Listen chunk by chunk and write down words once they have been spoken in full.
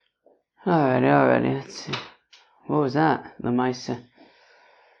Alrighty, let's see. What was that? The mice.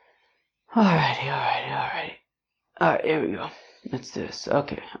 Alrighty. Alright, here we go. Let's do this.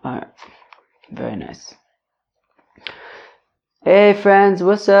 Okay, alright. Very nice. Hey friends,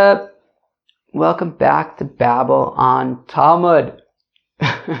 what's up? Welcome back to Babel on Talmud.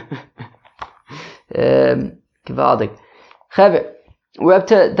 Gewaldig. Chavir, we're up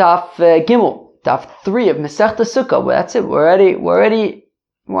to Daf Gimel, Daf 3 of Masechta Sukkah. Well, that's it.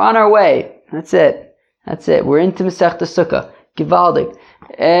 We're on our way. That's it. We're into Masechta Sukkah. Gewaldig.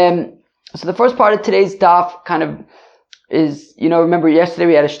 So the first part of today's Daf kind of is, remember yesterday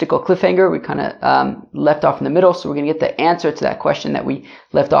we had a shtickle cliffhanger. We kind of left off in the middle, so we're going to get the answer to that question that we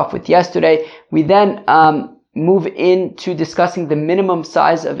left off with yesterday. We then move into discussing the minimum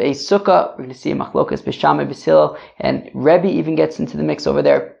size of a sukkah. We're going to see a machlokas b'Shammai b'Hillel, and Rebbe even gets into the mix over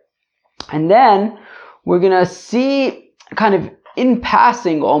there. And then we're going to see kind of in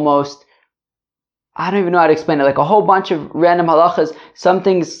passing almost, I don't even know how to explain it, like a whole bunch of random halachas, some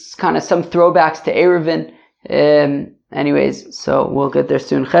things, kind of some throwbacks to Eruvin. Anyways, so we'll get there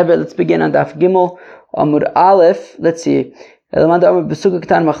soon. Chaver, let's begin on Daf Gimel, Amud Aleph. Let's see. Okay,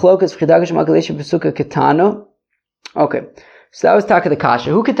 so that was Taka the Kasha.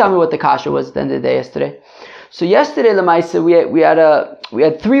 Who could tell me what the Kasha was at the end of the day yesterday? So yesterday, Lamaisa, we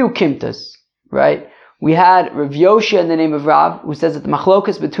had three Ukimtas, right? We had Rav Yoshia in the name of Rav, who says that the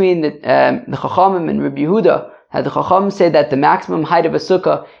machlokas between the Chachamim and Rabbi Yehuda, that the Chachamim say that the maximum height of a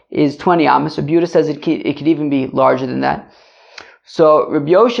sukkah is 20 amas. Rabbi Yehuda says it could even be larger than that. So Rabbi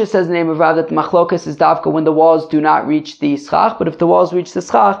Yoshia says in the name of Rav that the machlokas is davka when the walls do not reach the schach, but if the walls reach the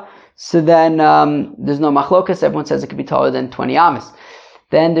schach, so then there's no machlokas. Everyone says it could be taller than 20 amas.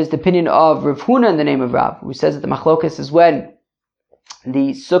 Then there's the opinion of Rav Huna in the name of Rav, who says that the machlokas is when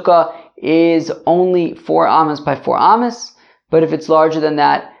the sukkah is only 4 amas by 4 amas, but if it's larger than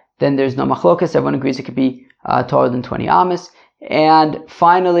that, then there's no machlokas. Everyone agrees it could be taller than 20 amas. And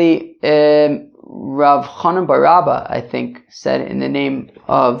finally, Rav Chanan bar Rabba, I think, said in the name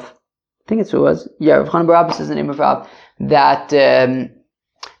of, I think it's who it was. Yeah, Rav Chanan bar Rabba says in the name of Rav that the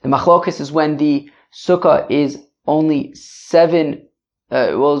machlokas is when the sukkah is only 7,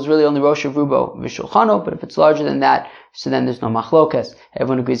 it's really only Rosh Rubo V'Shulchano, but if it's larger than that, so then there's no machlokas.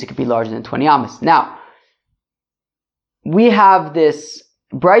 Everyone agrees it could be larger than 20 amas. Now, we have this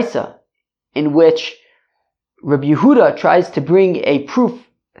brisa in which Rabbi Yehuda tries to bring a proof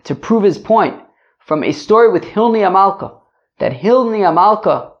to prove his point from a story with Hilni Amalka, that Hilni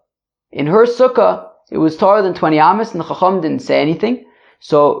Amalka, in her sukkah, it was taller than 20 amas, and the Chacham didn't say anything.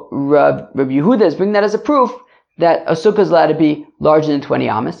 So Rabbi Yehuda is bringing that as a proof that a sukkah is allowed to be larger than 20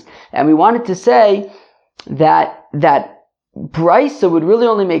 amas. And we wanted to say that brisa would really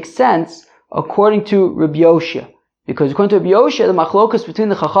only make sense according to Rabbi Yoshia. Because according to Rabbi Yoshia, the machlokas between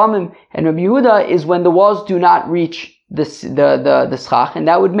the Chachamim and Rabbi Yehuda is when the walls do not reach the schach, and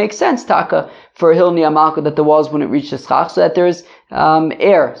that would make sense, Taka, for Hilni Amalka, that the walls wouldn't reach the schach, so that there's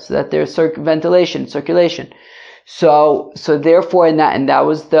air, so that there's circulation. So therefore, and that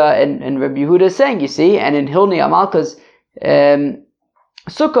was and Rabbi Yehuda is saying, you see, and in Hilni Amalka's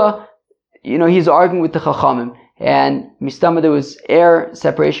sukkah, he's arguing with the Chachamim, and Mistama, there was air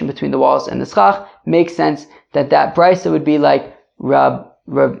separation between the walls and the schach. Makes sense that brisa would be like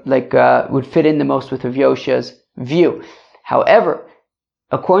would fit in the most with Rav Yoshia's view. However,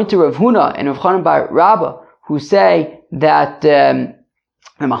 according to Rav Huna and Rav Chanan bar Rabba, who say that the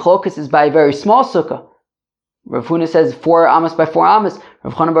machlokas is by a very small sukkah, Rav Huna says 4 amas by 4 amas.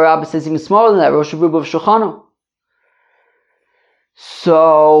 Rav Chanan bar Rabba says even smaller than that, Rosh Rubo V'Shulchano.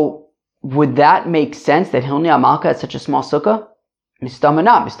 So, would that make sense that Hilni Amalka had such a small sukkah? Mistama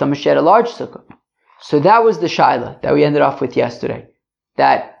not. Mistama she had a large sukkah. So that was the shaila that we ended off with yesterday.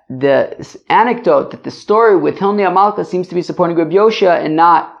 That the anecdote, that the story with Hilni Amalka seems to be supporting Rabbi Yoshia and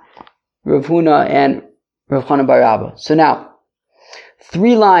not Rav Huna and Rav Chanan bar Rabba. So now,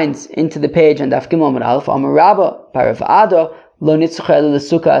 3 lines into the page on Daf Gimel Amud Aleph, Amar Rabba bar Rav Ada lo nitzuch ela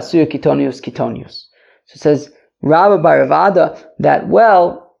l'sukkah asuya kitonius. So it says Rabba bar Rav Ada that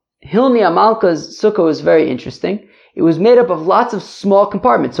Hilni Amalka's sukkah was very interesting. It was made up of lots of small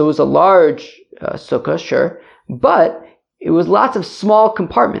compartments. So it was a large sukkah, sure, but it was lots of small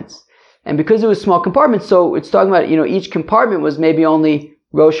compartments. And because it was small compartments, so it's talking about, each compartment was maybe only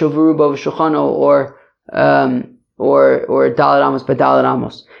Rosh V'Rubo V'Shulchano or Dalet Amos by Dalet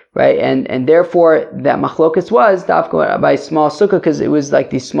Amos, right? And therefore that machlokas was dafka by small sukkah because it was like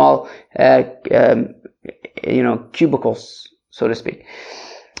these small, cubicles, so to speak.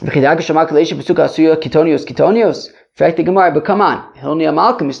 Fact the Gemara, but come on, Hilni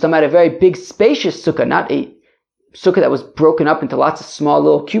Amalka Mistam had a very big, spacious sukkah, not a sukkah that was broken up into lots of small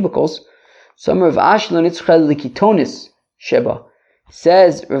little cubicles. Some Rav Ashi lo nitzchel likitonis sheba.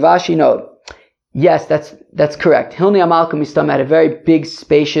 Says Rav Ashi, no. Yes, that's correct. Hilni Amalka Mistam had a very big,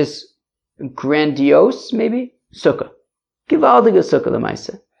 spacious, grandiose, maybe, sukkah. Givaldige sukkah,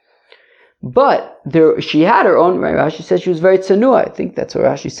 l'maisa. But she had her own, right? Rashi says she was very tsanua. I think that's what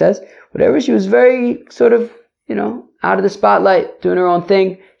Rashi says. Whatever, she was very sort of, out of the spotlight, doing her own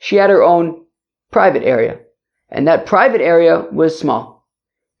thing. She had her own private area. And that private area was small.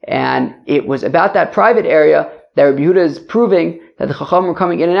 And it was about that private area that Rabbi Yehuda is proving that the Chacham were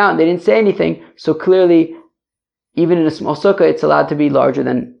coming in and out and they didn't say anything. So clearly, even in a small sukkah, it's allowed to be larger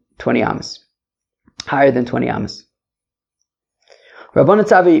than 20 amas. Higher than 20 amas. Rabban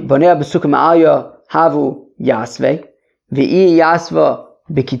Tzavi bonea b'sukkah ma'alya havu yasve v'i yasva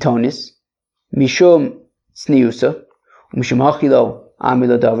b'kitonis mishum tzniusa mishum hachilo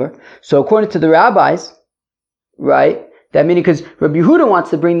amilo davar. So according to the rabbis, right, that meaning because Rabbi Yehuda wants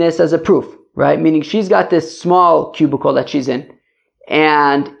to bring this as a proof, right, meaning she's got this small cubicle that she's in,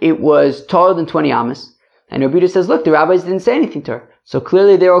 and it was taller than 20 amas, and Rabbi Yehuda says, look, the rabbis didn't say anything to her, so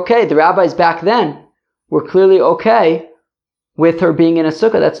clearly they're okay. The rabbis back then were clearly okay with her being in a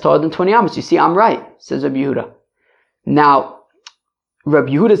sukkah that's taller than 20 amas. You see, I'm right, says Rabbi Yehuda. Now,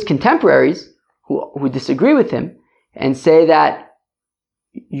 Rabbi Yehuda's contemporaries, who disagree with him, and say that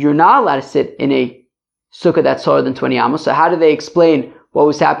you're not allowed to sit in a sukkah that's taller than 20 amos. So how do they explain what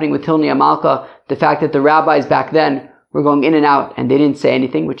was happening with Hilni Amalka? The fact that the rabbis back then were going in and out and they didn't say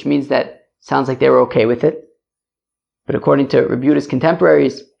anything, which means that sounds like they were okay with it. But according to Rabbi Yehuda's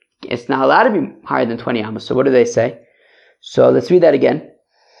contemporaries, it's not allowed to be higher than 20 amos. So what do they say? So let's read that again.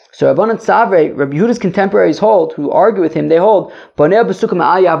 So Rabbanan Tzavre, Rabbi Yehuda's contemporaries hold, who argue with him, they hold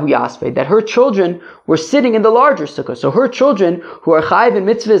that her children were sitting in the larger sukkah. So her children, who are chayiv in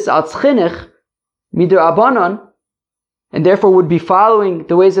mitzvahs al tzchinich, midr abanon, and therefore would be following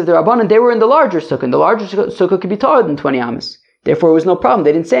the ways of the Rabbanan, they were in the larger sukkah. And the larger sukkah could be taller than 20 amas. Therefore it was no problem.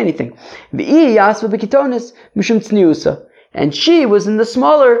 They didn't say anything. And she was in the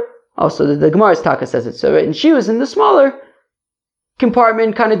smaller, also the Gemara's Taka says it, so, and she was in the smaller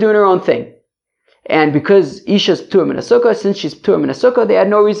compartment, kind of doing her own thing. And because Isha's p'turim in a sukkah, since she's p'turim in a sukkah, they had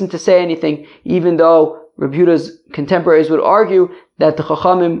no reason to say anything, even though Rabbi Yehuda's contemporaries would argue that the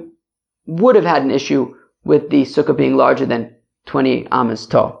Chachamim would have had an issue with the sukkah being larger than 20 amas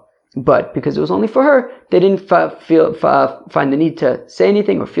tall. But because it was only for her, they didn't find the need to say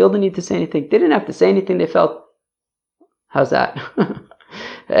anything or feel the need to say anything. They didn't have to say anything. They felt, how's that?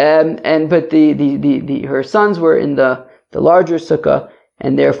 But her sons were in the larger sukkah,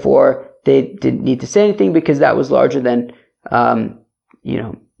 and therefore they didn't need to say anything because that was larger than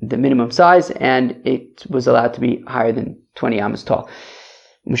the minimum size, and it was allowed to be higher than 20 amas tall.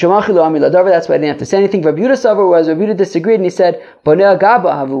 That's why they didn't have to say anything. Rabbi Yehuda disagreed, and he said, "Bonei gaba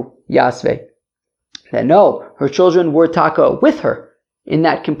havu yasve." That no, her children were taka with her in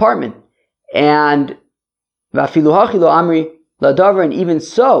that compartment, and vafilu hachilo amri ladavar, and even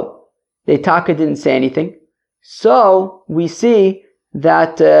so, the taka didn't say anything. So we see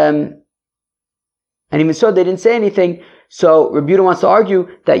that, and even so, they didn't say anything. So Rabbi Yehuda wants to argue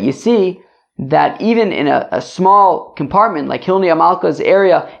that you see that even in a small compartment like Hilni Amalka's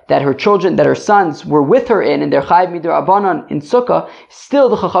area, that her children, that her sons were with her in, and their chayiv midr abanon in sukkah, still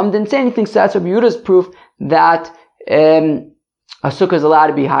the Chacham didn't say anything. So that's Rabbi Yehuda's proof that a sukkah is allowed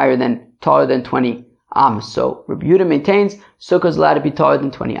to be taller than 20 amas. So Rabbi Yehuda maintains sukkah is allowed to be taller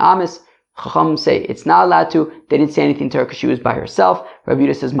than 20 amas. Chacham say it's not allowed to. They didn't say anything to her because she was by herself. Rabbi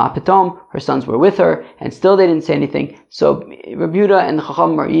Yehuda says ma patom, her sons were with her, and still they didn't say anything. So Rabbi Yehuda and the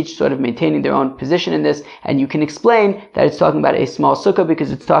Chacham are each sort of maintaining their own position in this, and you can explain that it's talking about a small sukkah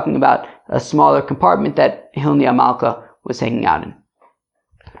because it's talking about a smaller compartment that Hilni Amalka was hanging out in.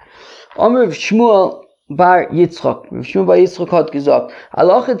 Omer of Shmuel bar Yitzchok. Shmuel bar Yitzchok had gesagt,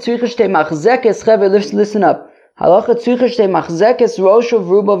 Halacha tzricha shtei machzekes, listen up. Halacha tzricha shtei machzekes rosho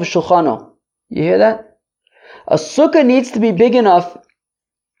v'ruba v'shulchano. You hear that? A sukkah needs to be big enough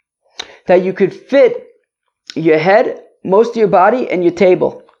that you could fit your head, most of your body, and your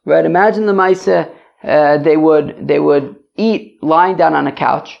table. Right? Imagine the Maisa, they would eat lying down on a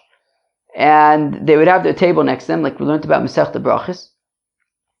couch, and they would have their table next to them, like we learned about Masechta Brachos.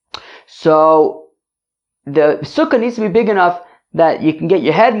 So the sukkah needs to be big enough that you can get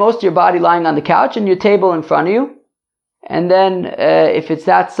your head, most of your body lying on the couch, and your table in front of you. And then, if it's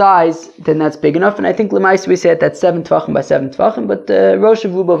that size, then that's big enough. And I think L'maisa we said that's 7 tvachim by 7 tvachim, but Rosh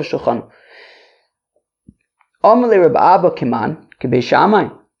of Ruba v'Shulchan. Amalei Reb Abba Kiman K'Bei Shammai.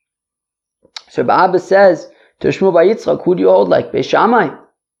 So Reb Abba says to Shmuel bar Yitzchak, who do you hold like? Bei Shammai.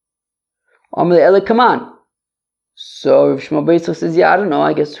 Amalei Ele Kiman. So Rav Shmuel Bar Yitzchak says, yeah, I don't know.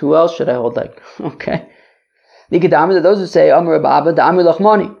 I guess who else should I hold like? Okay. Those who say Amar Reb Abba, the Amir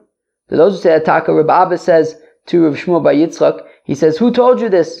Lachmani. Those who say Ataka, Reb Abba says to Rav Shmuel Bar Yitzchak, he says, who told you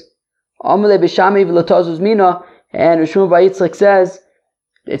this? Amar B'Shami v'Lotazuz Mina, and Rav Shmuel Bar Yitzchak says,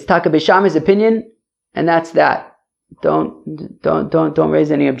 it's Taka B'Shami's opinion, and that's that. Don't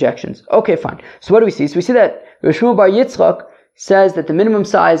raise any objections. Okay, fine. So what do we see? So we see that Rav Shmuel Bar Yitzchak says that the minimum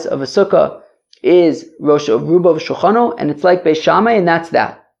size of a sukkah is Rosh Rubo v'Shulchano, and it's like Beis Shammai, and that's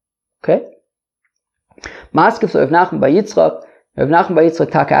that. Okay? Maskef Rav Nachman Bar Yitzchak. Rav Nachman Bar Yitzchak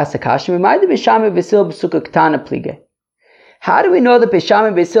Taka asked the question, Beis Shammai v'Sil b'Sukkah Ketana Plige. How do we know that Beis Shammai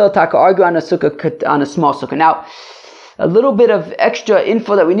and Beis Hillel Taka argue on a sukkah, on a small sukkah? Now, a little bit of extra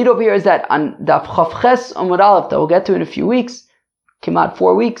info that we need over here is that on Daf Chav Ches Amud Aleph, that we'll get to in a few weeks, came out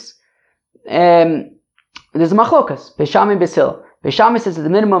 4 weeks, there's a machlokas, Beis Shammai and Beis Hillel. Beis Shammai says that the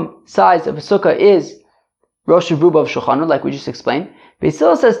minimum size of a sukkah is Rosh Rubo v'Shulchano, like we just explained. Beis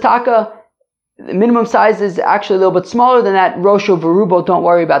Hillel says Taka, the minimum size is actually a little bit smaller than that. Rosh Rubo, don't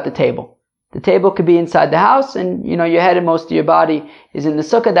worry about the table. The table could be inside the house, and your head and most of your body is in the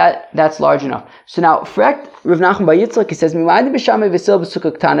sukkah. That's large enough. So now, Rav Nachman Bar Yitzchak, he says, who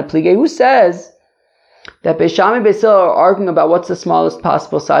says that Beis Shammai and Beis Hillel are arguing about what's the smallest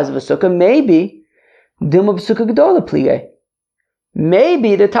possible size of a sukkah? Maybe Dilma b'sukkah gedola plige.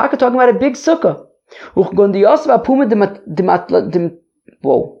 Maybe they're talking about a big sukkah.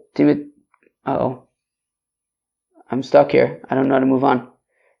 Uh-oh. I'm stuck here. I don't know how to move on.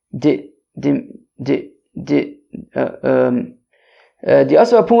 The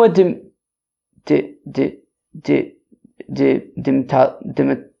asva puma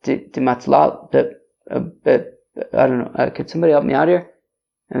matzlal, I don't know. Could somebody help me out here?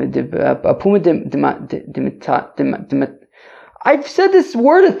 I've said this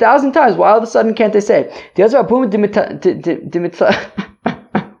word 1,000 times. Why all of a sudden can't I say it? The asva puma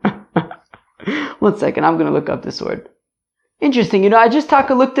One second, I'm going to look up this word. Interesting, I just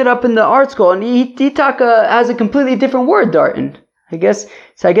looked it up in the art school, and he has a completely different word, Darton. I guess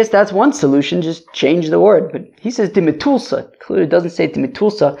that's one solution, just change the word. But he says dimitulsa. Clearly it doesn't say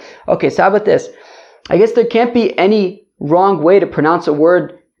dimitulsa. Okay, so how about this? I guess there can't be any wrong way to pronounce a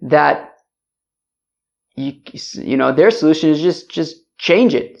word that, their solution is just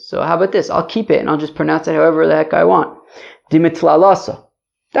change it. So how about this? I'll keep it, and I'll just pronounce it however the heck I want. Dimitlalasa.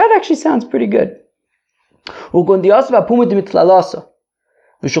 That actually sounds pretty good. No, back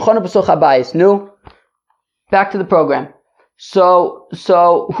to the program. So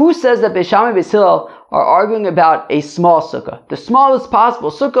who says that Beis Shammai and Beis Hillel are arguing about a small sukkah? The smallest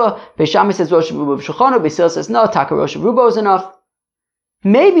possible sukkah. Beis Shammai says Rosh Rubo v'Shulchano. Beis Hillel says no, Taka Rosh Rubo is enough.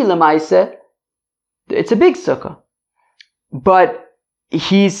 Maybe Lemaise, it's a big sukkah, but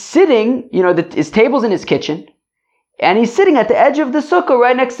he's sitting. His table's in his kitchen. And he's sitting at the edge of the sukkah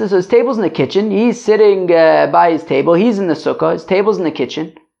right next to his table's in the kitchen. He's sitting by his table. He's in the sukkah. His table's in the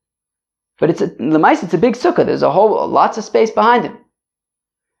kitchen. But it's a big sukkah. There's lots of space behind him.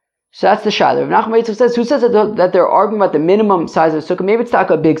 So that's the shayla. Rav Nachman Yitzchak says, who says that they're arguing about the minimum size of the sukkah? Maybe it's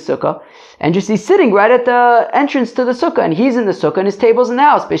a big sukkah. And just he's sitting right at the entrance to the sukkah. And he's in the sukkah and his table's in the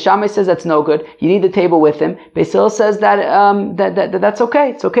house. Beis Shammai says that's no good. You need the table with him. Beis Hillel says that that's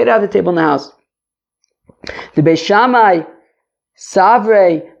okay. It's okay to have the table in the house. The Beis Shammai,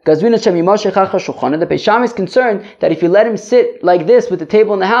 Savrei, Gazvina Shemimoshe Chacha Shulchana, the Beis Shammai is concerned that if you let him sit like this with the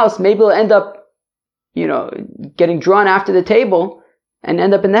table in the house, maybe he'll end up, getting drawn after the table and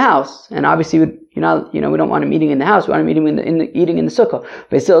end up in the house. And obviously, we don't want him eating in the house. We want him eating in the sukkah.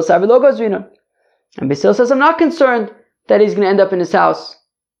 Beis Hillel Savrei Lo Gazvina. And Beis Hillel says, I'm not concerned that he's going to end up in his house.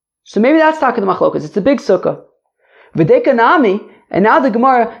 So maybe that's talking the machlokas. It's a big sukkah. V'deka nami, and now the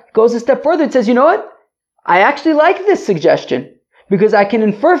Gemara goes a step further. It says, you know what? I actually like this suggestion because I can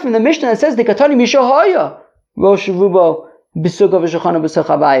infer from the Mishnah that says Dekatani Mishohaya Rosh Rubo B'Sukkah v'Shulchano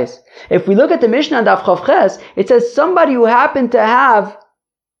b'Sukkah Bayis. If we look at the Mishnah on Daf Chav Ches, it says somebody who happened to have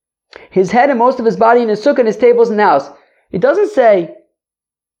his head and most of his body in his sukkah and his tables in the house. It doesn't say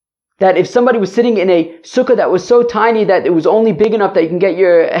that if somebody was sitting in a sukkah that was so tiny that it was only big enough that you can get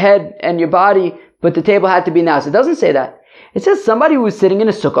your head and your body, but the table had to be in the house. It doesn't say that. It says somebody who was sitting in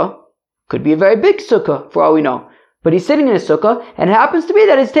a sukkah. Could be a very big sukkah, for all we know. But he's sitting in a sukkah, and it happens to be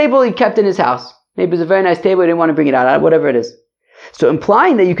that his table he kept in his house. Maybe it was a very nice table, he didn't want to bring it out, whatever it is. So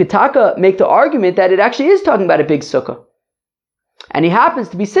implying that you could make the argument that it actually is talking about a big sukkah. And he happens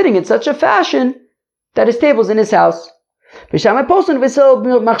to be sitting in such a fashion that his table's in his house. Beis Shammai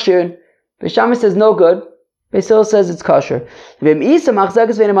says no good. Beis Hillel says it's kosher. And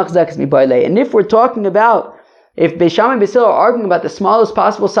if we're talking about If Beis Shammai and Beis Hillel are arguing about the smallest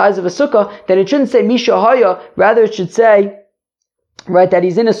possible size of a sukkah, then it shouldn't say Misha Haya, rather it should say, right, that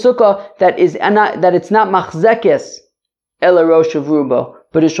he's in a sukkah that it's not machzekes ela rosh of rubo,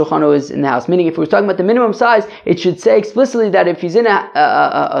 but his shulchan is in the house. Meaning, if we're talking about the minimum size, it should say explicitly that if he's in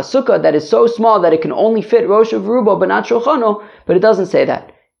a sukkah that is so small that it can only fit rosh of rubo, but not shulchan, but it doesn't say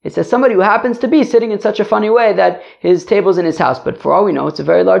that. It says somebody who happens to be sitting in such a funny way that his table's in his house, but for all we know, it's a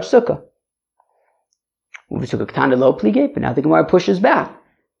very large sukkah. But now the Gemara pushes back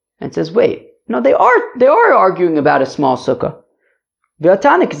and says, wait, no, they are arguing about a small sukkah.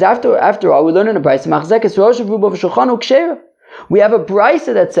 Because after all, we learn in a brisa, we have a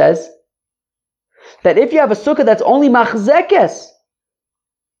brisa that says that if you have a sukkah that's only machzekes,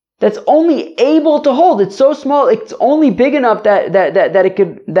 that's only able to hold, it's so small, it's only big enough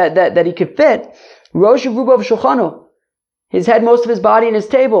that he could fit rosh of rubo v'shulchanu, his head, most of his body, and his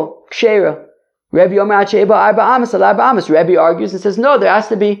table, kshera. Rebbe argues and says, no, there has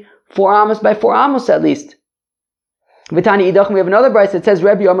to be 4 amos by 4 amos at least. Vitani idach, we have another brayse that says,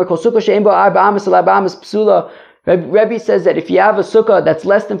 Rebbe says that if you have a sukkah that's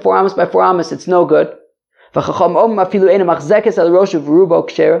less than 4 amos by 4 amos, it's no good. And the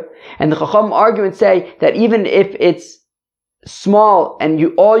Chacham argue and say that even if it's small and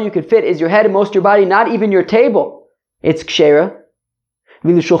all you can fit is your head and most of your body, not even your table, it's kshera.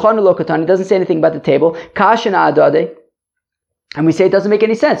 It doesn't say anything about the table. And we say it doesn't make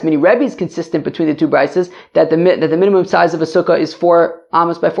any sense. Meaning Rebbe is consistent between the two brises that the minimum size of a sukkah is 4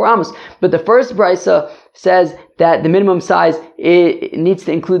 amos by 4 amos. But the first brisa says that the minimum size needs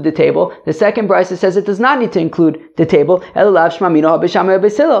to include the table. The second brisa says it does not need to include the table. Must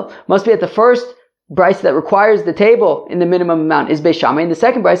be at the first brisa that requires the table in the minimum amount is Beis Shammai, and the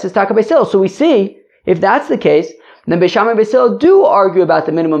second brisa is Taka Beis Hillel. So we see, if that's the case, then Beis Shammai and Beis Hillel do argue about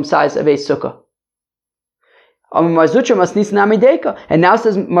the minimum size of a sukkah. And now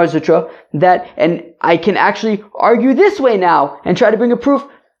says Mar Zutra that, and I can actually argue this way now and try to bring a proof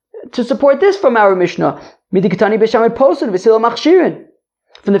to support this from our Mishnah. From the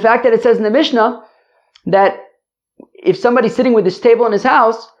fact that it says in the Mishnah that if somebody's sitting with this table in his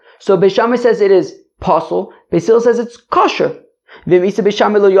house, so Beis Shammai says it is pasul, Beis Hillel says it's kosher. And if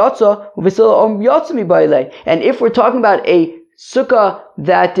we're talking about a sukkah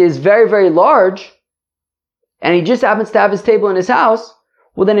that is very, very large, and he just happens to have his table in his house,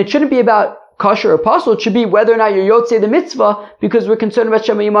 well then it shouldn't be about kosher or pasul, it should be whether or not you're yotzei the mitzvah, because we're concerned about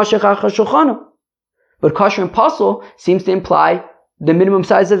shema yimashech shulchanu. But kosher and pasul seems to imply the minimum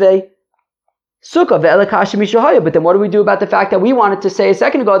size of a sukkah, ve'ela kasha mishahaya. But then what do we do about the fact that we wanted to say a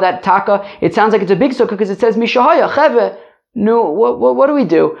second ago that taka, it sounds like it's a big sukkah because it says mishahaya, cheve. No, what do we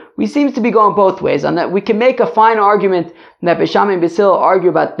do? We seem to be going both ways on that. We can make a fine argument that Beis Shammai and Beis Hillel argue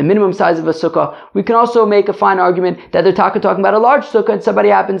about the minimum size of a sukkah. We can also make a fine argument that they're talking about a large sukkah and somebody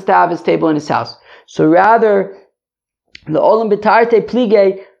happens to have his table in his house. So rather, the Olam B'Tarte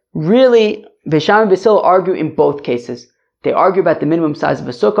Plige, really, Beis Shammai and Beis Hillel argue in both cases. They argue about the minimum size of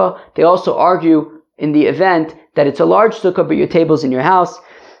a sukkah. They also argue in the event that it's a large sukkah but your table's in your house.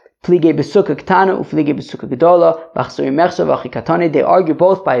 They argue both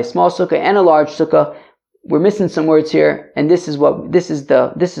by a small sukkah and a large sukkah. We're missing some words here, and this is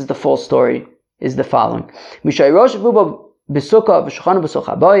the full story, is the following. If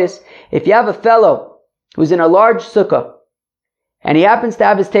you have a fellow who's in a large sukkah, and he happens to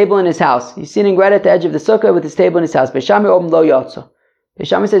have his table in his house, he's sitting right at the edge of the sukkah with his table in his house. Beis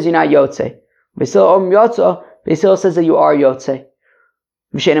Shammai says you're not yotzei. Beis Hillel says that you are yotzei.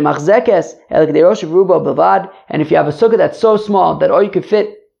 And if you have a sukkah that's so small that all you can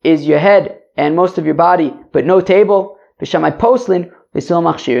fit is your head and most of your body, but no table, Beis Shammai poslin, Beis Hillel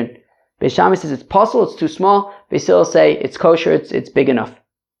machshirin. Beis Shammai says it's pasul, it's too small. Beis Hillel say it's kosher, it's big enough.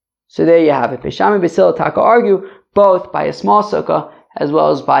 So there you have it. Beis Shammai and Beis Hillel taka argue both by a small sukkah as well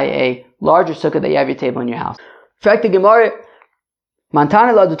as by a larger sukkah that you have your table in your house. In fact, the Gemara,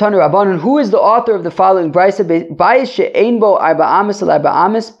 Mantana Ladutanu Rabbanon, who is the author of the following brisa?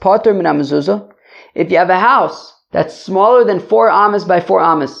 If you have a house that's smaller than 4 amas by 4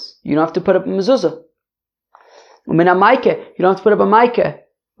 amas, you don't have to put up a mezuzah. You don't have to put up a maikeh.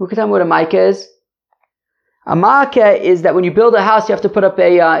 Who can tell me what a maikeh is? A maikeh is that when you build a house, you have to put up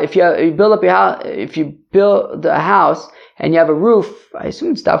if you build a house and you have a roof, I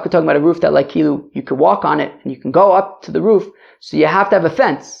assume Stavka talking about a roof that like you could walk on it and you can go up to the roof. So you have to have a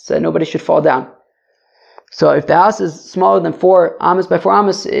fence so nobody should fall down. So if the house is smaller than 4 amas by 4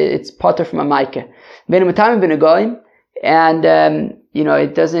 amas, it's potter from a maikeh. And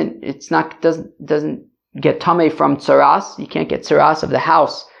it doesn't get tameh from tsaras. You can't get tsaras of the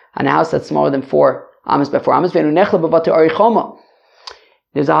house on a house that's smaller than 4 amas by 4 amas. There's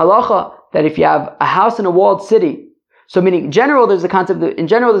a halacha that if you have a house in a walled city, so meaning in general there's a concept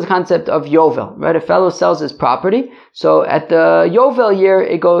of yovel, right? A fellow sells his property, so at the yovel year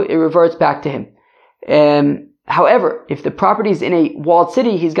it reverts back to him. However, if the property is in a walled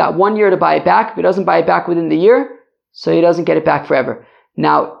city, he's got 1 year to buy it back. If he doesn't buy it back within the year, so he doesn't get it back forever.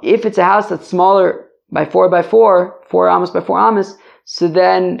 Now, if it's a house that's smaller by 4 by 4 amas by 4 amas, so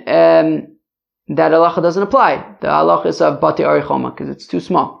then that halacha doesn't apply. The halacha is of Bati Arichoma because it's too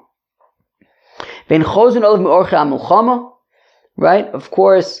small. Right? Of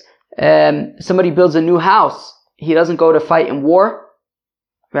course, somebody builds a new house. He doesn't go to fight in war.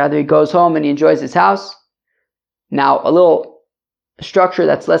 Rather, he goes home and he enjoys his house. Now, a little structure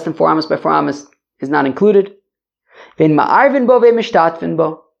that's less than 4 amas by 4 amas is not included.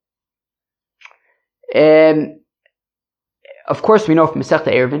 Of course, we know from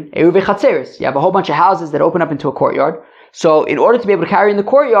Masechta Eruvin, Eruvei Chatzeris. You have a whole bunch of houses that open up into a courtyard. So, in order to be able to carry in the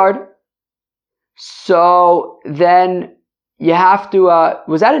courtyard, so then you have to,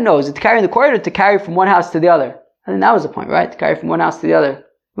 was that a no? Is it to carry in the courtyard or to carry from one house to the other? I think that was the point, right? To carry from one house to the other.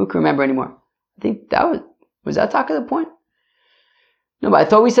 Who can remember anymore? I think that was that talking the point? No, but I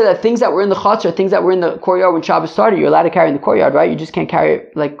thought we said that things that were in the chutz or things that were in the courtyard when Shabbos started, you're allowed to carry in the courtyard, right? You just can't carry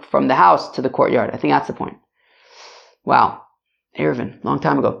it like from the house to the courtyard. I think that's the point. Wow. Eruvin, long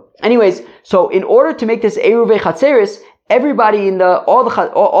time ago. Anyways, so in order to make this Eruvei Chatzeris, everybody in all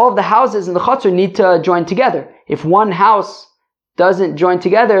of the houses in the chutzner need to join together. If one house doesn't join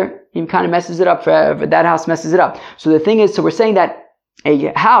together, he kind of messes it up. That house messes it up. So the thing is, so we're saying that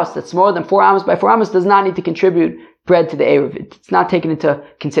a house that's smaller than 4 amas by 4 amas does not need to contribute bread to the Eruv. It's not taken into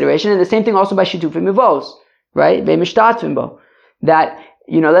consideration. And the same thing also by Shitufim Mivos, right? That,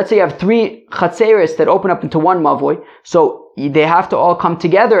 let's say you have 3 chatzeris that open up into one mavoi. So they have to all come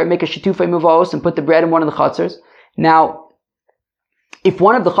together and make a Shitufim Mivos and put the bread in one of the chatzers. Now, if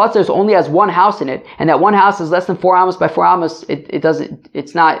one of the chatzers only has one house in it, and that one house is less than 4 amas by 4 amas, it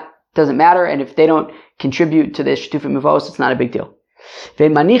doesn't matter. And if they don't contribute to the Shitufim Mivos, it's not a big deal.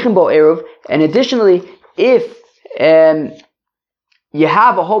 And additionally, if you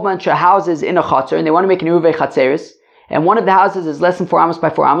have a whole bunch of houses in a chatzar and they want to make an Eruvei Chatzeris, and one of the houses is less than 4 amas by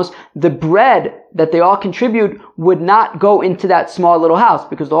 4 amas, the bread that they all contribute would not go into that small little house,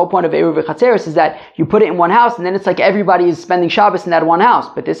 because the whole point of Eruvei Chatzeris is that you put it in one house and then it's like everybody is spending Shabbos in that one house,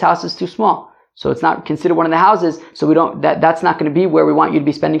 but this house is too small. So it's not considered one of the houses, so that's not going to be where we want you to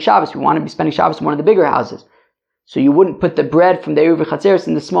be spending Shabbos. We want to be spending Shabbos in one of the bigger houses. So you wouldn't put the bread from the Eruvei Chatzeris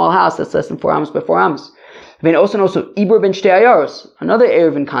in the small house that's less than 4 amas by 4 amas. Also, Ibur ben Shtei Ayaros, another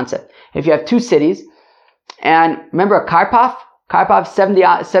Eruvin concept. If you have 2 cities, and remember a Karpaf 70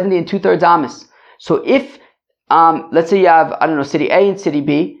 and 2/3 amas. So if, let's say you have, city A and city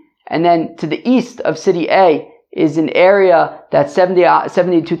B, and then to the east of city A is an area that's 70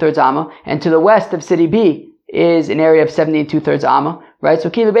 and 2/3 amma, and to the west of city B is an area of 70 and 2/3 amma, right? So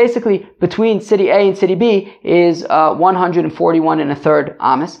basically between city A and city B is 141 and 1/3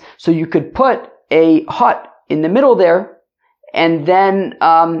 amas. So you could put a hut in the middle there, and then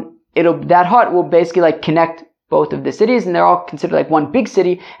that hut will basically like connect both of the cities, and they're all considered like one big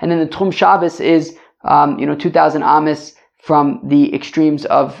city. And then the Tchum Shabbos is 2,000 amas from the extremes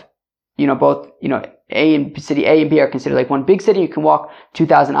of both city A and B are considered like one big city. You can walk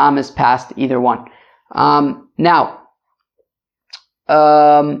 2,000 amas past either one. Now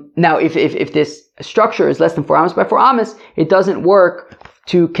if this structure is less than 4 amas by 4 amas, it doesn't work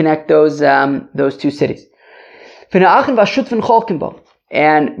to connect those 2 cities.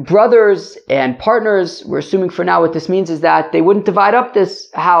 And brothers and partners, we're assuming for now what this means is that they wouldn't divide up this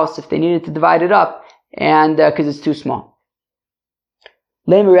house if they needed to divide it up, and because it's too small.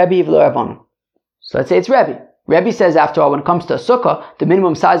 So let's say it's Rebbe. Rebbe says, after all, when it comes to a sukkah, the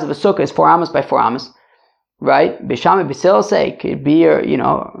minimum size of a sukkah is 4 amas by 4 amas, right? Bisham Bisil say it could be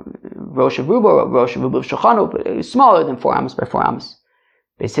Rosh Havubo, Rosh Havubo Shulchanu, but it's smaller than 4 amas by 4 amas.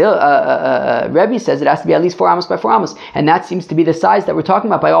 Rebbe says it has to be at least 4 amas by 4 amas, and that seems to be the size that we're talking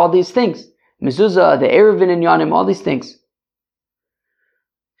about by all these things. Mezuzah, the Eruvin and Yanim, all these things.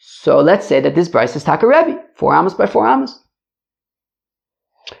 So let's say that this Bryce is Taka Rebbe, 4 amas by 4 amas.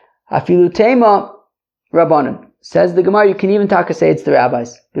 Afilu Tema Rabbanon. Says the Gemara, you can even Taka say it's the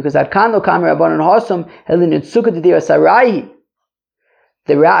rabbis, because Adkan lo kam Rabbanon Hosam Elin Yitzuka Didir Sarai.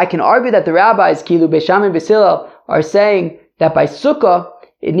 I can argue that the rabbis, Kilu Besham and Besilal, are saying that by Sukkah,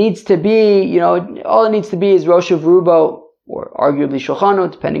 it needs to be, all it needs to be is Rosh Havubo, or arguably Shulchanu,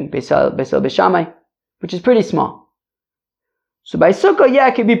 depending Beisel Beshamai, which is pretty small. So by Sukkah,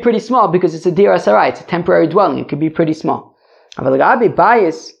 it could be pretty small because it's a Dir Asarai, it's a temporary dwelling, it could be pretty small.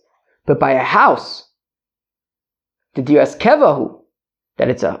 But by a house, the diras kevahu, that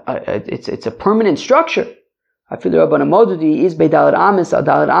it's a permanent structure. Afilu Rabbanan Modudi is beidalad amis al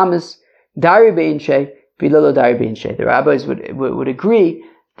dalad amis dari beinshe bilolo dari beinshe. The rabbis would agree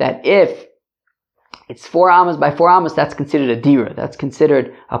that if it's 4 amas by 4 amas, that's considered a dira. That's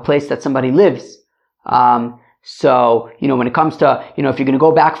considered a place that somebody lives. So, when it comes to, if you're going to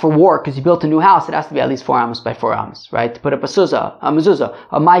go back for war because you built a new house, it has to be at least 4 amas by 4 amas, right? To put up a mezuzah, a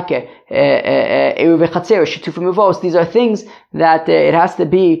maike, eruv chatzer, shituf mevos, these are things that it has to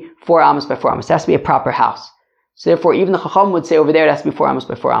be 4 amas by 4 amas. It has to be a proper house. So therefore, even the Chacham would say over there it has to be 4 amas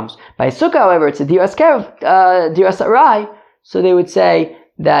by 4 amas. By a sukkah, however, it's a diras kev, diras arai, so they would say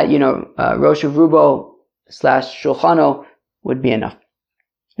that, Rosh of Rubo / Shulchano would be enough.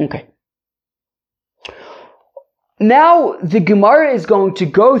 Okay. Now, the Gemara is going to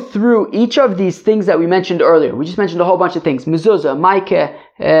go through each of these things that we mentioned earlier. We just mentioned a whole bunch of things. Mezuzah, maike,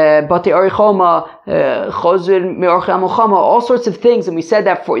 bate arichoma, chozir me'orche amochama, all sorts of things. And we said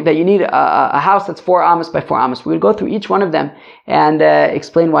that you need a house that's 4 amas by 4 amas. We would go through each one of them and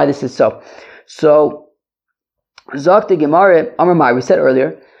explain why this is so. So, Zok the Gemara, Amar Mai, we said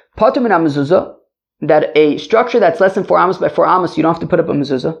earlier, Patur min mezuzah, that a structure that's less than 4 amas by 4 amas, you don't have to put up a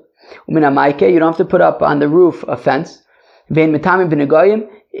mezuzah. You don't have to put up on the roof a fence. If it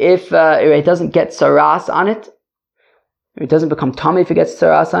doesn't get saras on it, it doesn't become tummy if it gets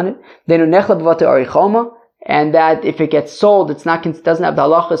saras on it. And that if it gets sold, doesn't have the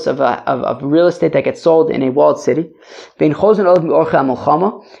halachas of real estate that gets sold in a walled city. And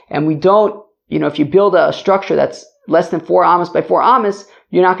we don't, if you build a structure that's less than 4 amas by 4 amas,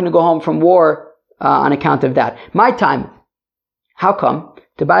 you're not going to go home from war on account of that. My time. How come?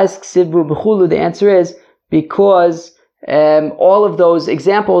 The answer is because all of those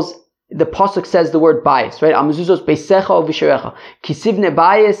examples, the pasuk says the word bias, right? Amazuzos beisecha v'sherecha. Kisivne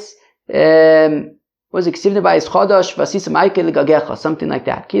bias, what is it? Kisivne bias chodosh v'asisa ma'ike l'gagecha, something like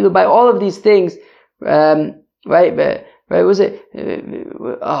that. By all of these things, right? Right? Was it?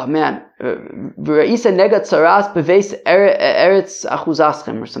 Oh man, v'ra'isa negat saras beveis eretz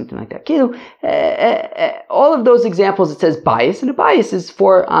achuzaschem or something like that. All of those examples it says bias, and a bias is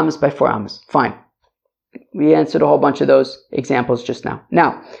 4 amas by 4 amas. Fine. We answered a whole bunch of those examples just now.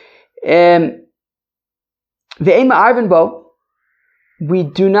 Now, ve'ema arvenbo, we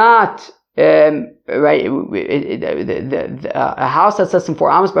do not. Right? A house that's less than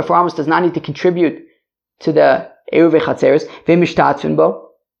 4 amas by 4 amas does not need to contribute to the Eruv Chatzeres, ve'mishtatfin bo,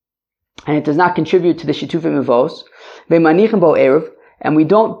 and it does not contribute to the Shitufim Mevos, ve'manichin bo Eruv, and we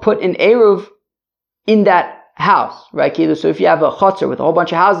don't put an Eruv in that house, right? So if you have a Chatzer with a whole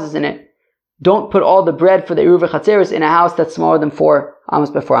bunch of houses in it, don't put all the bread for the Eruv Chatzeres in a house that's smaller than 4 amas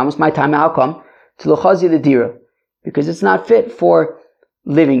by 4 amas. My time, how come? To lochazi the dira, because it's not fit for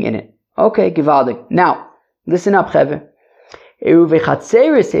living in it. Okay, givaldik. Now, listen up, Cheve. Eruv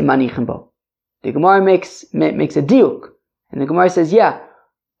Chatzeres manichin bo. The Gemara makes a diuk, and the Gemara says, Eruv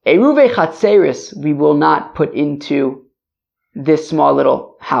Chatzeris we will not put into this small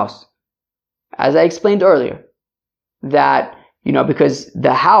little house. As I explained earlier, that, because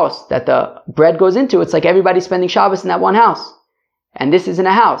the house that the bread goes into, it's like everybody spending Shabbos in that one house. And this isn't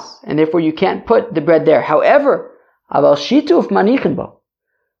a house, and therefore you can't put the bread there. However, aval shituf manichin bo.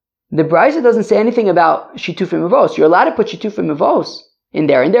 The Brisa doesn't say anything about shitufim mevos. You're allowed to put shitufim mevos in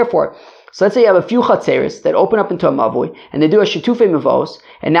there, and therefore, so let's say you have a few chatzeres that open up into a mavui, and they do a shitufei mevos,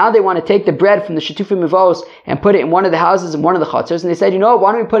 and now they want to take the bread from the shitufei mevos and put it in one of the houses in one of the chatzeres, and they said,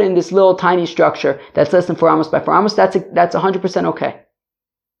 why don't we put it in this little tiny structure that's less than 4 amas by 4 amas? That's 100% okay.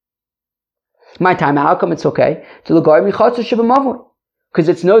 My time, how come it's okay? Because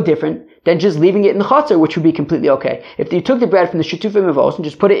it's no different than just leaving it in the chatzer, which would be completely okay. If you took the bread from the shitufei mevos and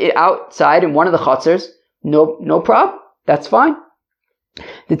just put it outside in one of the chatzers, no problem. That's fine.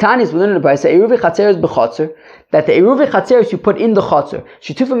 The Tanya is within the Brisa, Eruv Chatzeres b'chatzer, that the Eruv Chatzeres you put in the chatzer.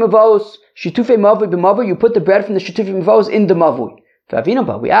 Shitufei mavos, shitufei mavui b'mavui, you put the bread from the shitufei mavos in the mavui.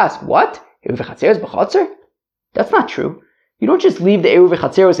 We ask, what? Eruv Chatzeres b'chatzer? That's not true. You don't just leave the Eruv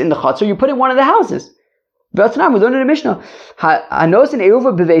Chatzeres in the chatzer, you put it in one of the houses. We learned in the Mishnah, Hanos in Eruv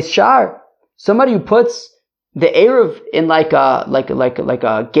b'veis shar, somebody who puts the Eruv in like a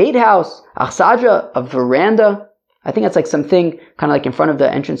gatehouse, achsadra, a veranda. I think that's like something kind of like in front of the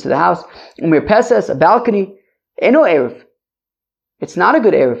entrance to the house. Umir Peses, a balcony. Eno Erev. It's not a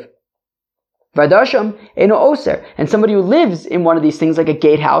good Erev. Vardasham, Eno Oser. And somebody who lives in one of these things like a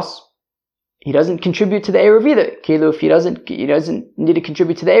gatehouse, he doesn't contribute to the Erev either. Kilu, if he doesn't need to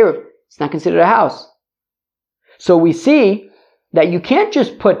contribute to the Erev, it's not considered a house. So we see that you can't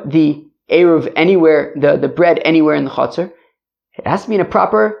just put the Erev anywhere, the bread anywhere in the Chatzar. It has to be in a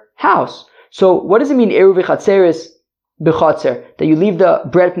proper house. So what does it mean, Eruv Chatzeres b'chatzer, that you leave the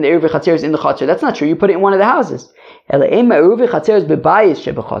bread from the eruv v'chatzeres in the chatzer. That's not true. You put it in one of the houses. Rather,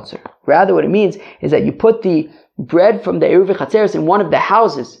 what it means is that you put the bread from the eruv v'chatzeres in one of the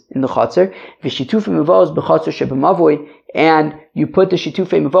houses in the chatzer, v'shitufei mevos b'chatzer sheb'mavoi, and you put the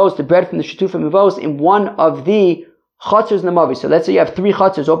shitufei mevos, the bread from the shitufei mevos, in one of the chatzers in the mavoi. So let's say you have 3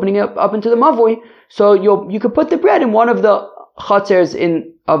 chatzers opening up into the mavoi, so you could put the bread in one of the chatzers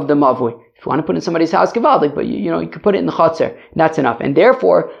of the mavoi. If you want to put it in somebody's house, givaldik, but you could put it in the chatzer, and that's enough. And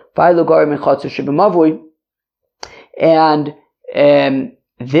therefore, and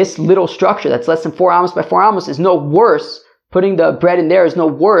this little structure that's less than 4 amos by 4 amos is no worse. Putting the bread in there is no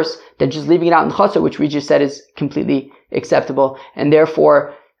worse than just leaving it out in the chatzer, which we just said is completely acceptable. And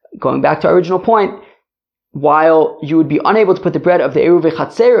therefore, going back to our original point, while you would be unable to put the bread of the eruv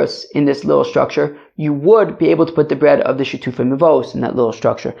v'chatzeros in this little structure, you would be able to put the bread of the shitufei mevos in that little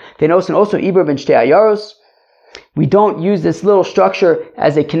structure. Then also ibur ben shtei ayaros. We don't use this little structure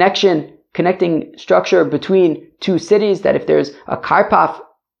as a connecting structure between 2 cities, that if there's a karpaf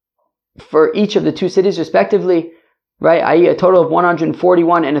for each of the 2 cities respectively, right, i.e. a total of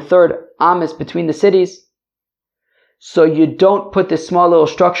 141 and a third amos between the cities. So you don't put this small little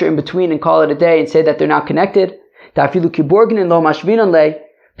structure in between and call it a day and say that they're not connected. Because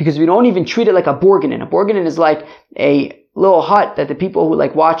we don't even treat it like a borginin. A borginin is like a little hut that the people who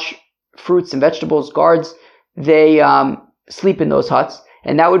watch fruits and vegetables, guards, they sleep in those huts.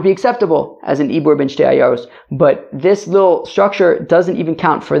 And that would be acceptable as an ibur ben shtei ayaros. But this little structure doesn't even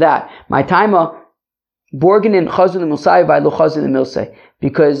count for that. My taima, borginin chazul l'milsai v'lo chazul l'milsai.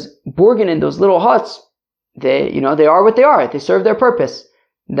 Because borginin, those little huts, they are what they are. They serve their purpose.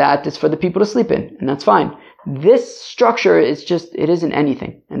 That is for the people to sleep in, and that's fine. This structure is it isn't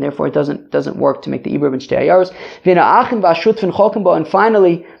anything, and therefore it doesn't work to make the ibur ben shtei ayaros. And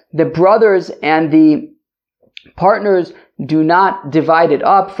finally, the brothers and the partners do not divide it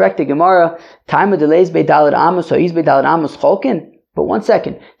up. Frekte Gemara, time of delays be daled amos or is be daled amos cholkin. But one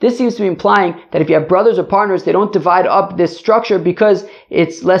second, this seems to be implying that if you have brothers or partners, they don't divide up this structure because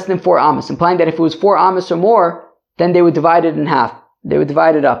it's less than 4 amos, implying that if it was 4 amos or more, then they would divide it in half. They would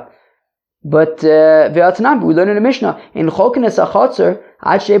divide it up. But we learn in the Mishnah, in cholkin es achatzer,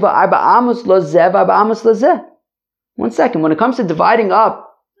 ad sheba arba amos lo zeh arba amos lo zeh. One second, when it comes to dividing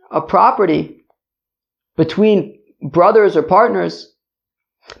up a property between brothers or partners,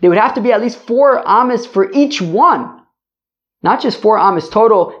 they would have to be at least 4 amos for each one. Not just 4 amos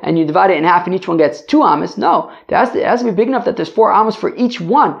total, and you divide it in half and each one gets 2 amos. No, it has to be big enough that there's 4 amos for each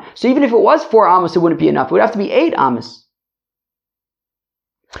one. So even if it was 4 amos, it wouldn't be enough. It would have to be 8 amos.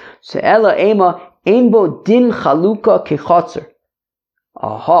 So ela ema einbo din chaluka kechatzer.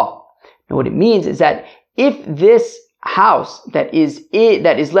 Aha. Now what it means is that if this house that is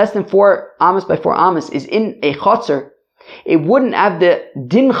less than 4 amos by 4 amos is in a chatzer, it wouldn't have the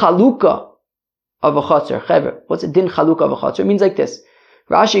din chaluka of a chatzer. Chever, what's a din chaluka of a chatzer? It means like this.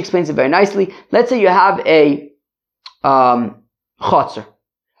 Rashi explains it very nicely. Let's say you have a chatzer,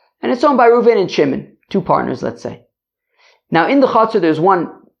 and it's owned by Reuven and Shimon, 2 partners, let's say. Now in the chatzer there's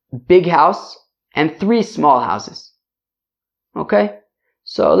 1 big house and 3 small houses. Okay?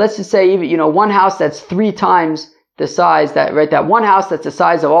 So let's just say, one house that's 3 times the size, that one house that's the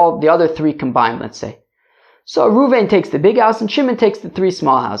size of all the other 3 combined, let's say. So Reuven takes the big house and Shimon takes the 3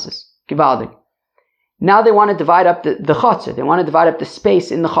 small houses. Givaldik. Now they want to divide up the chatzer. They want to divide up the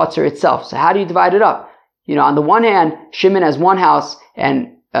space in the chatzer itself. So how do you divide it up? On the one hand, Shimon has 1 house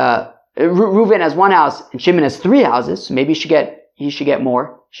and Reuven has 1 house and Shimon has 3 houses. So maybe he should get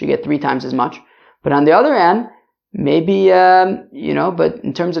more. He should get 3 times as much. But on the other hand, maybe but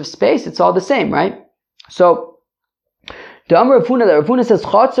in terms of space, it's all the same, right? So the Rav Huna says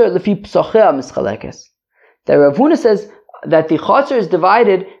chatzer lefi psochea mischalekes. The Rav Huna says that the chatzer is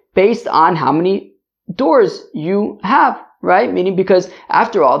divided based on how many doors you have, right? Meaning because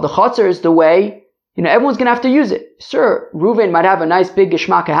after all, the chatzer is the way, everyone's going to have to use it. Sure, Reuven might have a nice big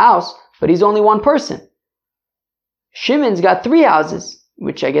geshmaka house, but he's only 1 person. Shimon's got 3 houses,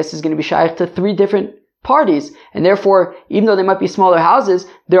 which I guess is going to be shaykh to 3 different parties. And therefore, even though they might be smaller houses,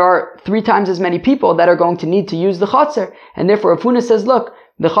 there are 3 times as many people that are going to need to use the chatzer. And therefore, Rav Huna says, look,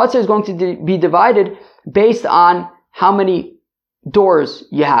 the chatzer is going to be divided based on how many doors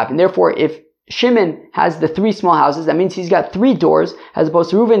you have. And therefore, if Shimon has the 3 small houses, that means he's got 3 doors, as opposed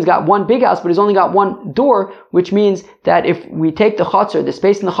to Reuven's got 1 big house, but he's only got 1 door, which means that if we take the chatzer, the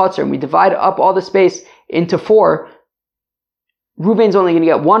space in the chatzer, and we divide up all the space into 4, Reuven's only going to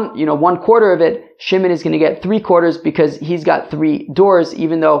get 1 quarter of it. Shimon is going to get 3 quarters because he's got 3 doors,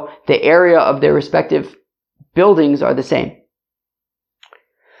 even though the area of their respective buildings are the same.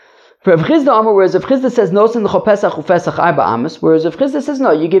 For Rav Chisda Amar, whereas Rav Chisda says no sin l'chol Pesach u'Pesach arba amos, whereas Rav Chisda says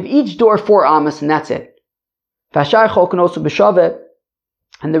no, you give each door 4 amos and that's it. V'ashar cholkan also b'shaveh,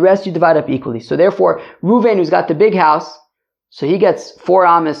 and the rest you divide up equally. So therefore, Reuven, who's got the big house, so he gets 4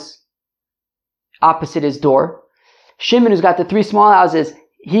 amos opposite his door. Shimon, who's got the 3 small houses,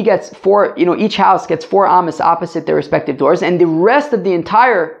 he gets 4, each house gets 4 amos opposite their respective doors, and the rest of the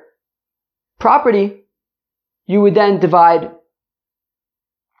entire property, you would then divide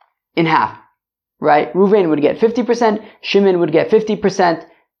in half, right? Reuven would get 50%, Shimon would get 50%,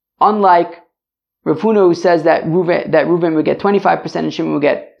 unlike Rav Huna, who says that Reuven would get 25% and Shimon would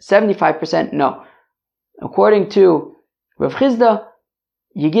get 75%. No. According to Rav Chisda,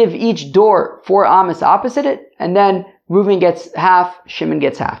 you give each door 4 amos opposite it, and then Reuven gets half, Shimon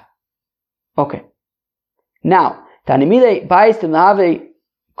gets half. Okay. Now, Tanimile Bais Tinlave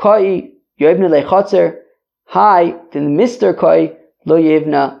Koi Yoivna Le Chotzer Hi Tin Mr. Koi Lo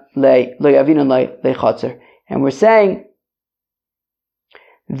Yevna Le Yavina Le Chotzer. And we're saying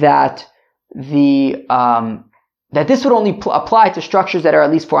that that this would only apply to structures that are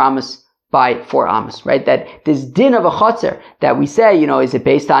at least 4 amos by 4 amos, right? That this din of a chotzer that we say, is it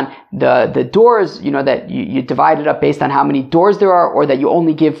based on the doors, that you divide it up based on how many doors there are, or that you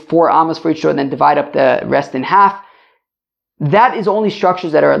only give 4 amos for each door and then divide up the rest in half? That is only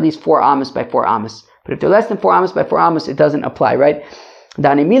structures that are at least 4 amos by 4 amos. But if they're less than 4 amos by 4 amos, it doesn't apply, right?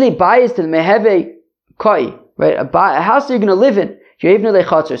 Danimili bias to the meheve koi, right? A house that you're going to live in, so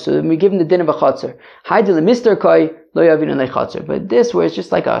then we give him the din of a chotzer. But this where it's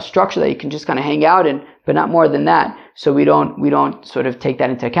just like a structure that you can just kind of hang out in, but not more than that. So we don't sort of take that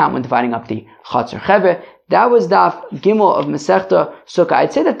into account when dividing up the chotzer. Chevre, that was daf gimel of Masechta Sukkah.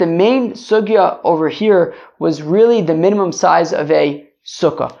 I'd say that the main sugya over here was really the minimum size of a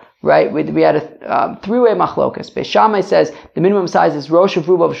sukkah. Right? We had a 3-way machlokas. Beis Shammai says the minimum size is Rosh of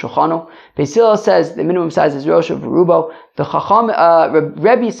Rubo v'Shulchano. Beis Hillel says the minimum size is Rosh of Rubo. The Chacham,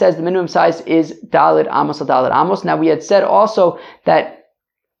 Rebbe says the minimum size is Daled Amos al Daled Amos. Now we had said also that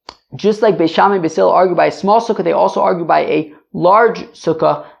just like Beis Shammai and Beis Hillel argue by a small sukkah, they also argue by a large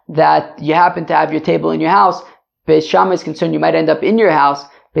sukkah that you happen to have your table in your house. Beis Shammai is concerned you might end up in your house.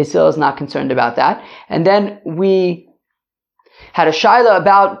 Beis Hillel is not concerned about that. And then we had a shaila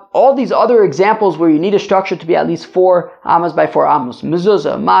about all these other examples where you need a structure to be at least 4 amos by 4 amos.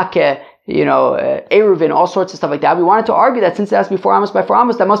 Mezuzah, makeh, eruvin, all sorts of stuff like that. We wanted to argue that since it has to be 4 amos by 4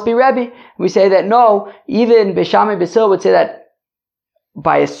 amos, that must be Rebbe. We say that no, even Beis Shammai and Beis Hillel would say that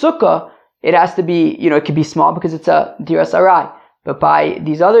by a sukkah, it has to be, it could be small because it's a diras arai. But by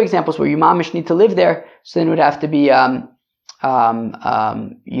these other examples where you mamish need to live there, so then it would have to be,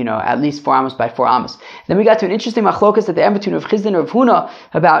 at least 4 amos by 4 amos. Then we got to an interesting machlokas at the end between Rav Chisda and Rav Huna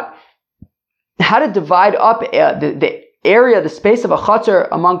about how to divide up the area, the space of a chotzer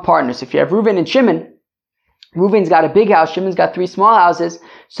among partners. If you have Reuven and Shimon, Reuven's got a big house, Shimon's got 3 small houses,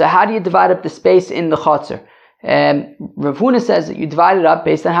 so how do you divide up the space in the chotzer? Rav Huna says that you divide it up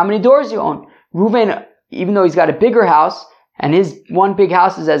based on how many doors you own. Reuven, even though he's got a bigger house, and his one big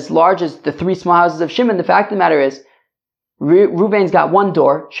house is as large as the 3 small houses of Shimon, the fact of the matter is, Reuven's got 1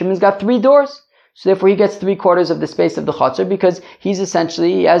 door, Shimon's got 3 doors. So therefore he gets 3/4 of the space of the chotzer because he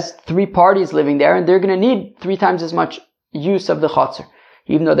has 3 parties living there and they're going to need 3 times as much use of the chotzer,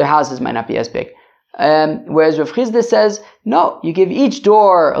 even though their houses might not be as big. Whereas Rav Chisda says, no, you give each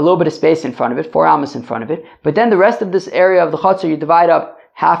door a little bit of space in front of it, 4 amos in front of it, but then the rest of this area of the chotzer you divide up,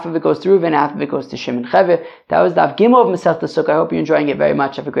 half of it goes to Reuven, half of it goes to Shimon. Cheveh, that was Daf Gimel of Masechta Sukkah. I hope you're enjoying it very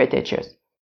much. Have a great day. Cheers.